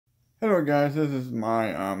Hello guys, this is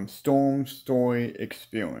my storm story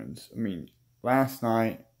experience. Last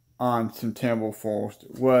night on September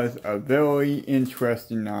 4th was a very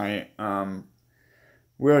interesting night.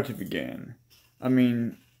 Where to begin? I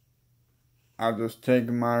just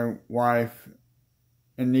taking my wife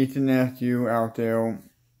and niece and nephew out there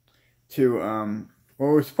to we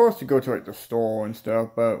were supposed to go to like the store and stuff,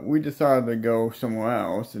 but we decided to go somewhere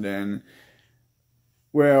else. And then,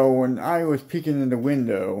 well, when I was peeking in the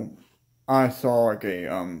window, I saw like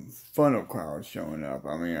a funnel cloud showing up.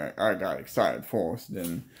 I got excited for us.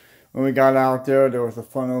 Then when we got out there, there was a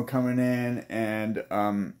funnel coming in, and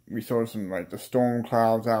we saw some like the storm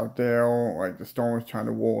clouds out there, like the storm was trying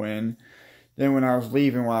to roll in. Then when I was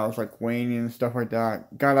leaving, while I was like waiting and stuff like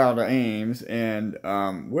that, got out of Ames, and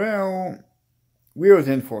well, we was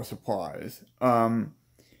in for a surprise. Going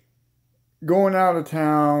out of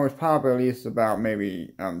town was probably at least about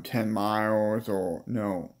maybe 10 miles, or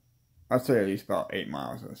no, I'd say at least about 8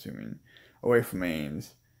 miles, I'm assuming, away from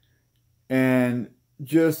Ames. And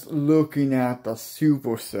just looking at the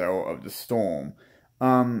supercell of the storm.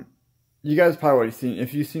 You guys probably already seen,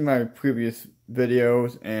 if you've seen my previous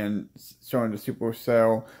videos and showing the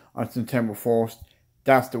supercell on September 1st,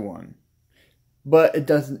 that's the one. But it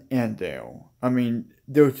doesn't end there.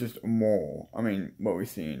 There's just more. What we've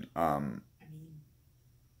seen.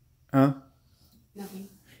 Nothing.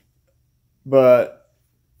 But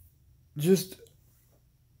just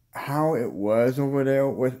how it was over there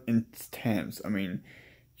was intense.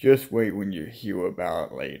 Just wait when you hear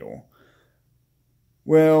about it later.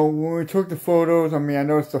 Well, when we took the photos, I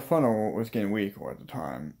noticed the funnel was getting weaker at the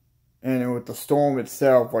time. And with the storm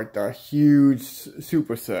itself, like the huge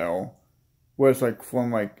supercell was like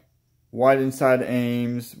from like right inside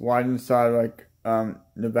Ames, right inside like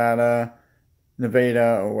Nevada,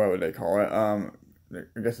 or whatever they call it.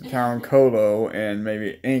 I guess the town Colo and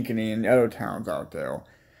maybe Ankeny and the other towns out there.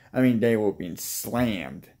 They were being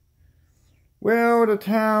slammed. Well, the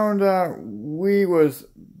town that we was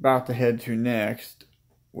about to head to next,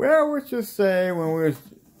 well, let's just say when we was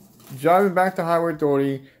driving back to Highway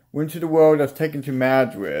 30, went to the road that's taken to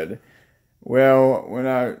Madrid. Well, when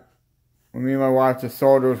me and my wife just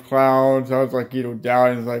saw those clouds, I was like,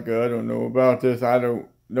 doubting. It's like, I don't know about this. I don't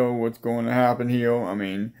know what's going to happen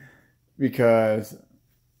here. Because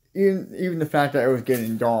even the fact that it was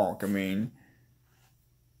getting dark, the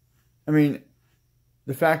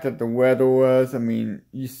fact that the weather was,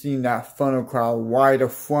 you seen that funnel cloud right in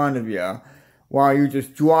front of you while you're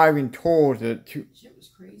just driving towards it. Shit was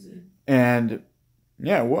crazy. And,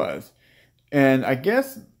 yeah, it was. And I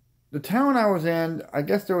guess the town I was in, I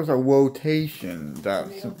guess there was a rotation.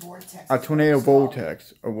 A tornado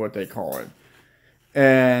vortex, or what they call it.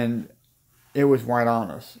 And it was right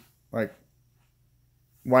on us. Like,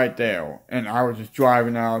 right there. And I was just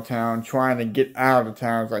driving out of town, trying to get out of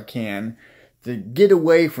town as I can to get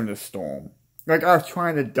away from the storm. Like, I was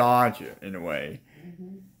trying to dodge it, in a way.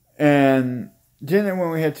 Mm-hmm. And then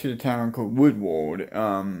when we head to the town called Woodward,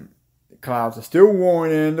 the clouds are still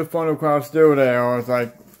rolling in, the funnel cloud's still there. It's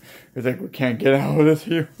like, we can't get out of this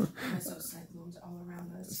here. Cyclones all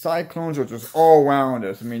around us. Cyclones are just all around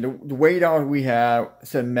us. The radar we have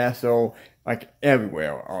said meso, like,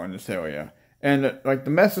 everywhere in this area. And, like,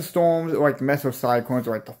 the mesostorms, like the mesocyclones,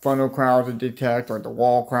 like the funnel clouds they detect, like the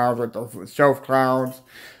wall clouds, like the shelf clouds.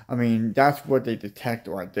 That's what they detect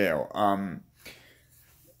right there. The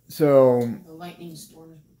lightning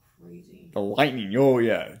storms were crazy. The lightning, oh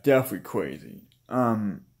yeah, definitely crazy.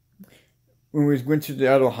 When we went to the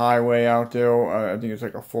other highway out there, I think it's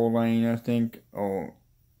like a 4-lane, I think. Or,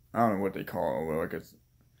 I don't know what they call it. Like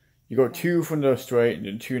you go 2 from the straight and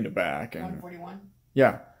then 2 in the back. And 141?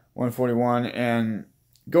 Yeah. 141, and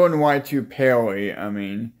going right to Perry,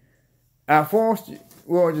 at first, we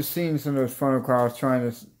were just seeing some of those funnel clouds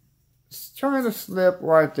trying to slip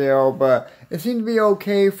right there, but it seemed to be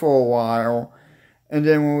okay for a while. And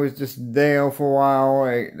then when we was just there for a while,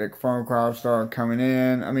 the funnel clouds started coming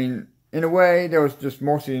in. In a way, there was just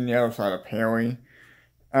mostly on the other side of Perry,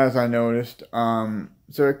 as I noticed. So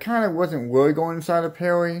it kind of wasn't really going inside of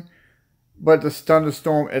Perry, but the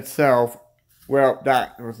thunderstorm itself, well,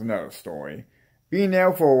 that was another story. Being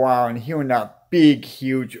there for a while and hearing that big,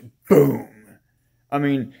 huge boom.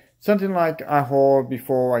 Something like I heard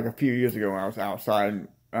before, like a few years ago when I was outside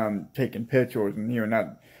taking pictures and hearing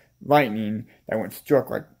that lightning that struck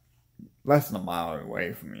like less than a mile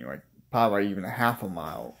away from me. Like probably even less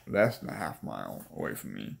than a half mile away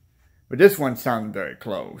from me. But this one sounded very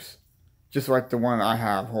close. Just like the one I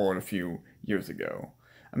have heard a few years ago.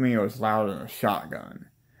 It was louder than a shotgun.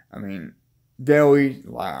 very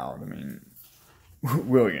loud.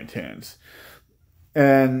 Really intense.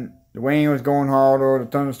 And The rain was going harder. The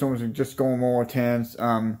thunderstorms were just going more intense.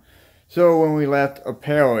 So when we left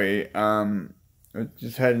Perry,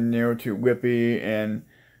 just heading near to Whippy, and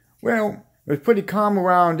well, it was pretty calm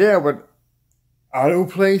around there, but other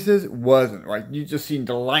places wasn't. Like you just seen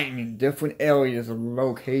the lightning in different areas of the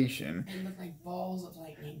location. It looked like balls of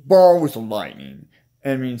lightning. Balls of lightning.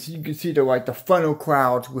 I mean, so you can see the funnel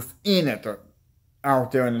clouds within it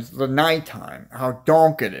out there, and it's the nighttime. How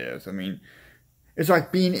dark it is. I mean, it's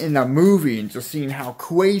like being in a movie and just seeing how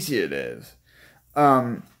crazy it is.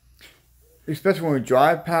 Especially when we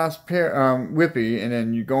drive past Whippy and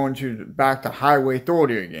then you go back to Highway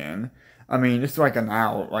 30 again. I mean, it's like an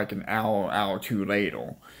hour or two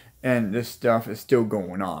later, and this stuff is still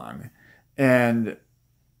going on. And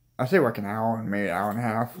I say like an hour, maybe an hour and a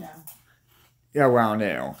half. Yeah, around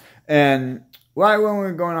there. And right when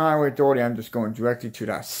we're going to Highway 30, I'm just going directly to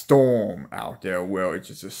that storm out there where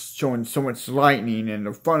it's just showing so much lightning and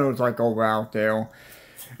the funnel's like over out there.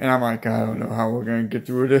 And I'm like, I don't know how we're going to get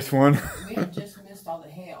through this one. We had just missed all the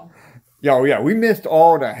hail. Yeah, we missed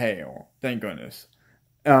all the hail. Thank goodness.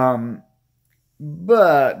 But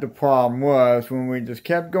the problem was when we just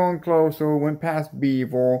kept going closer, went past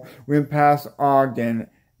Beaver, went past Ogden,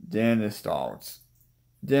 then it starts.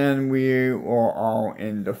 Then we were all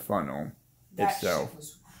in the funnel itself. That shit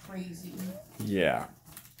was crazy. Yeah.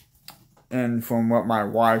 And from what my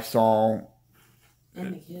wife saw,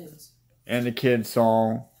 And the kids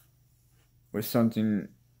saw, was something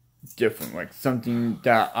different, like something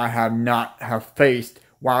that I have not have faced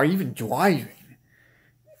while even driving.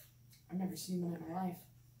 I've never seen one in my life.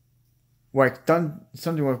 Like done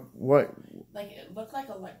something with what? Like it looked like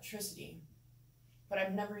electricity, but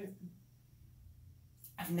I've never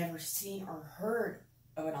seen or heard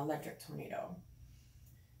of an electric tornado,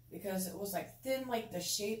 because it was like thin, like the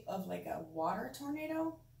shape of like a water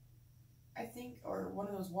tornado, I think, or one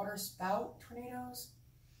of those water spout tornadoes.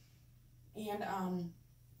 And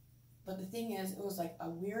but the thing is, it was like a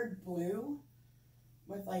weird blue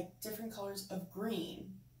with like different colors of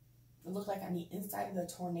green. It looked like on the inside of the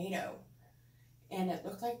tornado, and it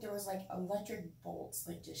looked like there was like electric bolts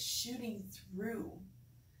like just shooting through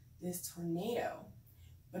this tornado,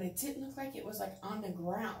 but it didn't look like it was like on the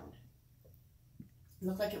ground. It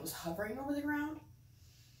looked like it was hovering over the ground,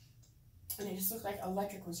 and it just looked like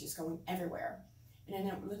electric was just going everywhere. And then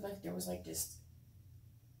it looked like there was like just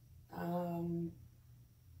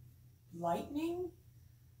lightning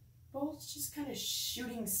bolts just kind of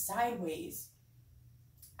shooting sideways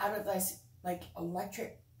out of this like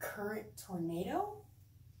electric current tornado.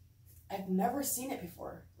 I've never seen it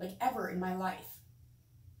before, like ever in my life.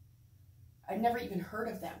 I've never even heard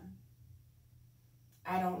of them.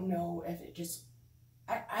 I don't know if it just,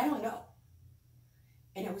 I don't know.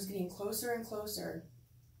 And it was getting closer and closer,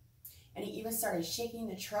 and it even started shaking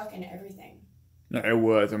the truck and everything. Yeah, it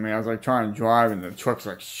was. I mean, I was like trying to drive, and the truck's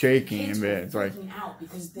like shaking Kids a bit. were It's like freaking out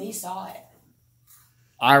because they saw it.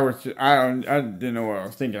 I didn't know what I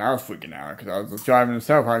was thinking. I was freaking out because I was driving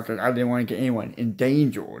myself. I didn't want to get anyone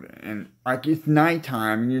endangered, and like it's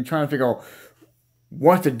nighttime, and you're trying to figure out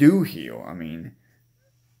what to do here. I mean,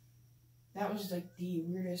 That was like the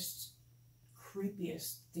weirdest,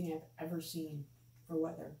 creepiest thing I've ever seen for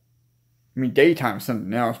weather. I mean, daytime is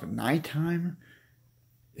something else, but nighttime,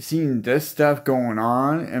 seeing this stuff going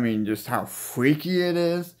on. I mean, just how freaky it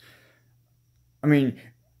is. I mean,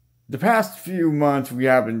 the past few months we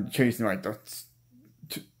have been chasing like the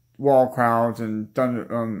wall clouds and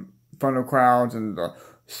thunder clouds and the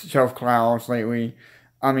shelf clouds lately.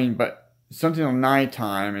 I mean, but something on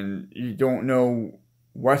nighttime and you don't know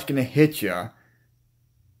what's gonna hit you.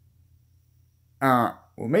 Well,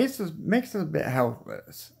 makes us a bit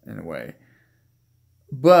helpless in a way.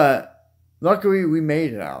 But luckily we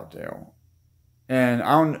made it out there, and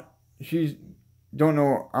I don't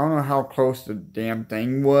know how close the damn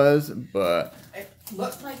thing was, but It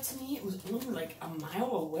looked like to me it was only like a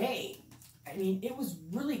mile away. I mean, it was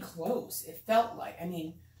really close. It felt like, I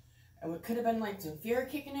mean, it could have been like some fear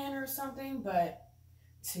kicking in or something, but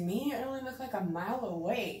to me it only looked like a mile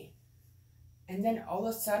away. And then all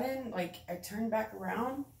of a sudden, like, I turned back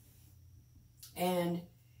around and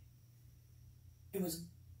it was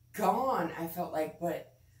gone, I felt like,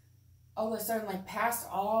 but all of a sudden, like, past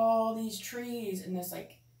all these trees and this,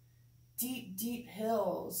 like, deep, deep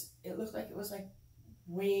hills, it looked like it was, like,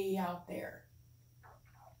 way out there.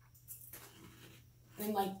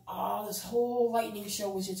 And, like, this whole lightning show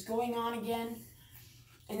was just going on again.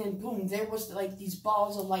 And then, boom, there was, like, these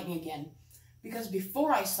balls of lightning again. Because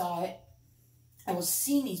before I saw it, I was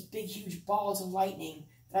seeing these big, huge balls of lightning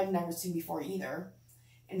that I've never seen before either.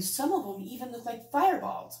 And some of them even looked like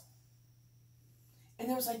fireballs. And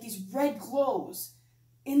there was like these red glows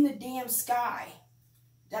in the damn sky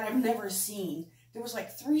that I've never seen. There was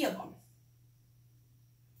like 3 of them.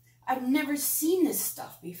 I've never seen this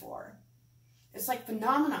stuff before. It's like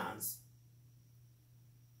phenomenons.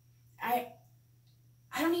 I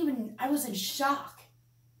was in shock.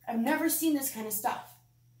 I've never seen this kind of stuff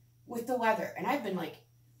with the weather. And I've been like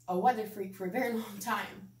a weather freak for a very long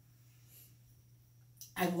time.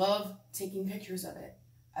 I love taking pictures of it.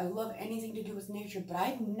 I love anything to do with nature, but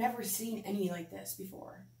I've never seen any like this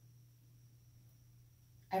before.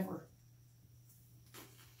 Ever.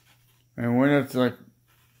 And when it's like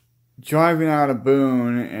driving out of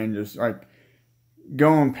Boone and just like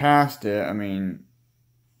going past it, I mean,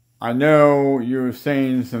 I know you were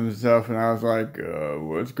saying some stuff, and I was like,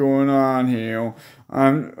 what's going on here?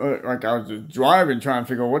 I was just driving, trying to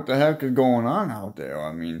figure out what the heck is going on out there.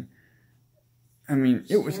 I mean,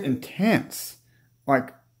 it was intense.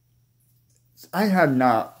 Like, I had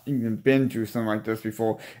not even been through something like this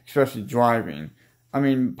before, especially driving. I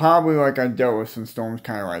mean, probably like I dealt with some storms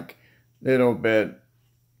kind of like a little bit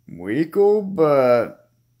weaker,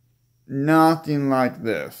 but nothing like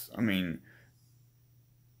this. I mean,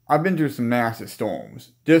 I've been through some nasty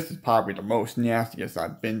storms. This is probably the most nastiest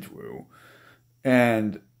I've been through.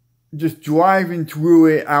 And just driving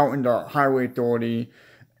through it out in the Highway Authority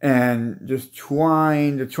and just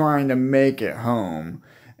trying to make it home.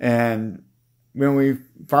 And when we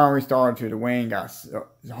finally started to, the rain got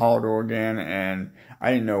harder again, and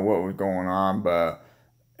I didn't know what was going on.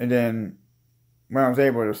 And then when I was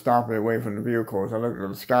able to stop it away from the vehicles, I looked at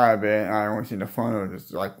the sky a bit, and I only seen the funnel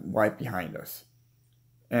just like right behind us.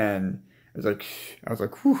 And I was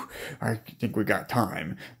like, whew, I think we got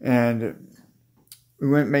time. And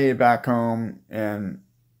we made it back home, and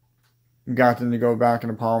got them to go back in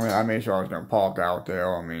the apartment. I made sure I was going to park out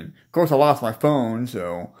there. I mean, of course I lost my phone,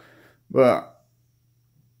 but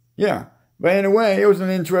yeah. But in a way, it was an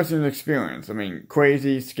interesting experience. I mean,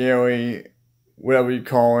 crazy, scary, whatever you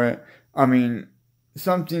call it. I mean,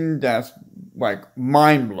 something that's like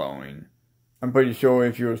mind-blowing. I'm pretty sure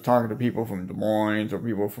if you was talking to people from Des Moines or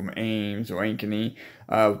people from Ames or Ankeny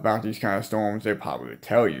about these kind of storms, they probably would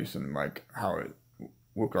tell you something like how it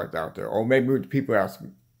looked like out there. Or maybe the people that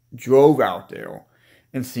drove out there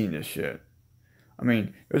and seen this shit. I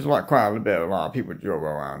mean, there's a lot of people drove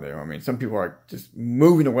around there. I mean, some people are just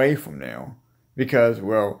moving away from there because,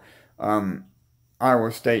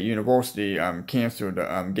 Iowa State University canceled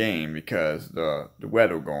the game because the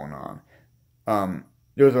weather going on.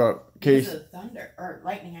 There was a case because of thunder or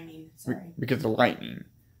lightning. I mean, sorry, because of lightning,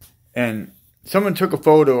 and someone took a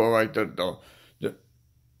photo of like the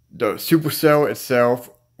supercell itself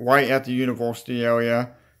right at the university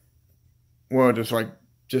area, where there's like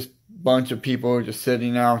just a bunch of people just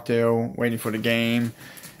sitting out there waiting for the game,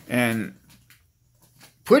 and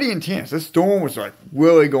pretty intense. This storm was like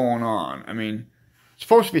really going on. I mean, it's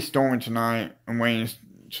supposed to be storming tonight and raining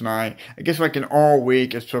tonight. I guess like in all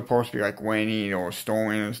week it's supposed to be like raining or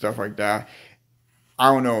storming and stuff like that.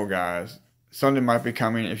 I don't know, guys. Something might be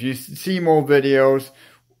coming. If you see more videos,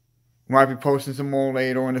 we might be posting some more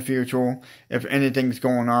later in the future. If anything's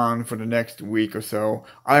going on for the next week or so,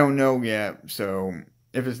 I don't know yet. So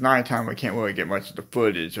if it's nighttime, I can't really get much of the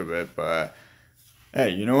footage of it. But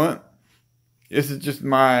hey, you know what? This is just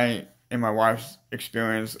my and my wife's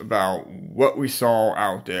experience about what we saw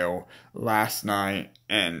out there last night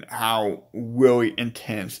and how really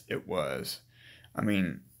intense it was. I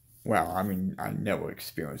mean, I never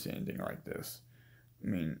experienced anything like this. I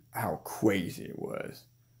mean, how crazy it was.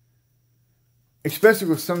 Especially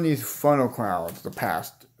with some of these funnel clouds the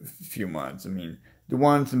past few months. I mean, the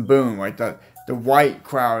ones in Boone, like the white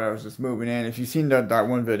cloud that was just moving in. If you've seen that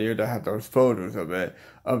one video that had those photos of it,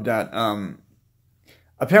 of that,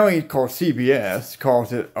 apparently it's called CBS,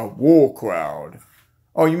 calls it a war cloud.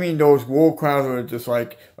 Oh, you mean those war clouds are just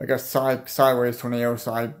like a sideways tornado,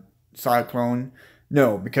 cyclone?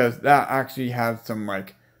 No, because that actually has some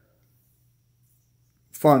like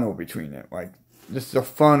funnel between it. Like, this is a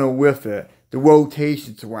funnel with it. The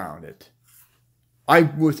rotations around it. I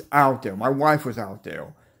was out there. My wife was out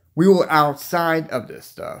there. We were outside of this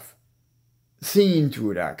stuff. Seeing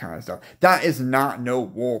through that kind of stuff. That is not no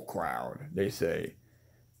war cloud, they say.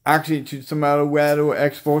 Actually, to some other weather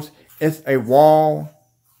experts, it's a wall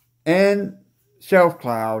and shelf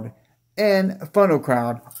cloud and funnel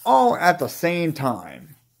cloud all at the same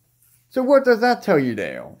time. So what does that tell you,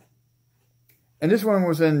 Dale? And this one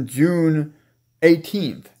was in June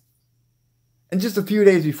 18th. And just a few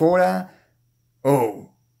days before that,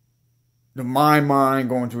 my mind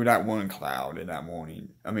going through that one cloud in that morning.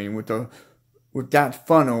 I mean, with that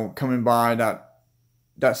funnel coming by, that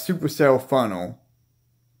supercell funnel,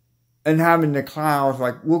 and having the clouds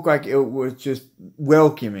like look like it was just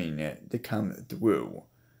welcoming it to come through.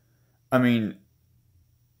 I mean,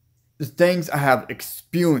 the things I have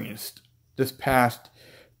experienced this past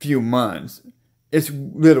few months, it's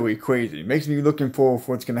literally crazy. It makes me looking forward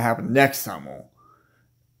for what's going to happen next summer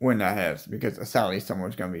when that happens, because sadly summer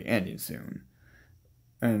is going to be ending soon.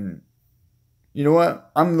 And you know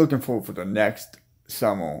what? I'm looking forward for the next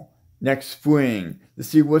summer, next spring, to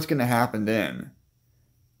see what's going to happen then.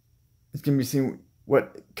 It's going to be seeing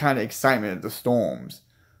what kind of excitement the storms.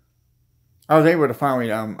 I was able to finally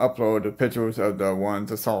upload the pictures of the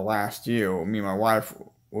ones I saw last year. Me and my wife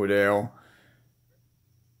were there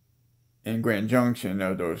in Grand Junction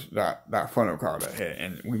of that funnel cloud that hit,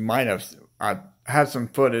 and we might have. I had some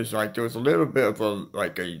footage like there was a little bit of a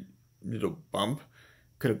little bump.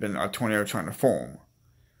 Could have been a tornado trying to form.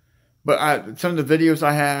 But some of the videos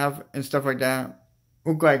I have and stuff like that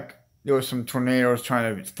look like there was some tornadoes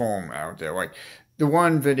trying to form out there. Like the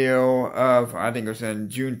one video of, I think it was in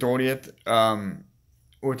June 30th,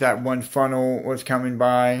 with that one funnel was coming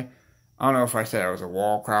by. I don't know if I said it was a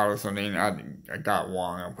wall cloud or something. I got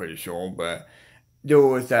wrong, I'm pretty sure. But there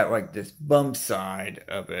was that, like, this bump side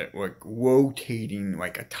of it, like, rotating,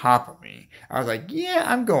 like, atop of me. I was like, yeah,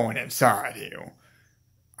 I'm going inside here.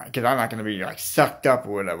 Because I'm not going to be, like, sucked up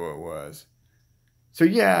or whatever it was. So,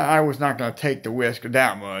 yeah, I was not going to take the risk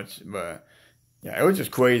that much. But, yeah, it was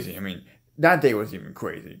just crazy. I mean, that day was even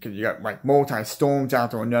crazy. Because you got, like, multi-storms out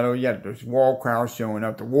there. Another, you had those wall clouds showing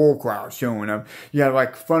up. The wall clouds showing up. You had,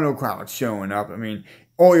 like, funnel clouds showing up. I mean,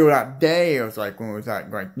 all that day, it was like, when it was at,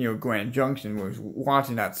 like, Grand Junction, was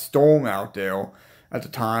watching that storm out there at the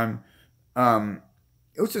time.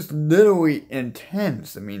 It was just literally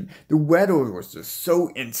intense. I mean, the weather was just so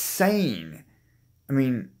insane. I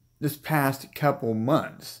mean, this past couple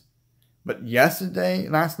months. But last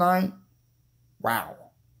night, wow.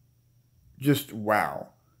 Just wow.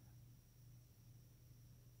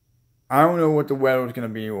 I don't know what the weather is going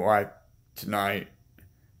to be like tonight.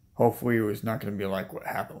 Hopefully it was not going to be like what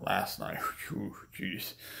happened last night.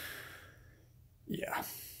 Jeez. Yeah.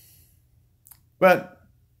 But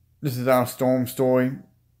this is our storm story.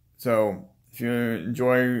 So if you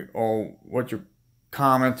enjoy or what your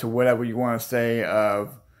comments or whatever you want to say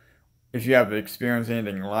of if you have experienced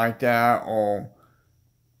anything like that, or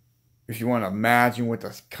if you want to imagine what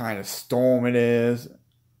the kind of storm it is,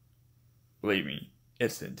 believe me,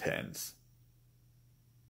 it's intense.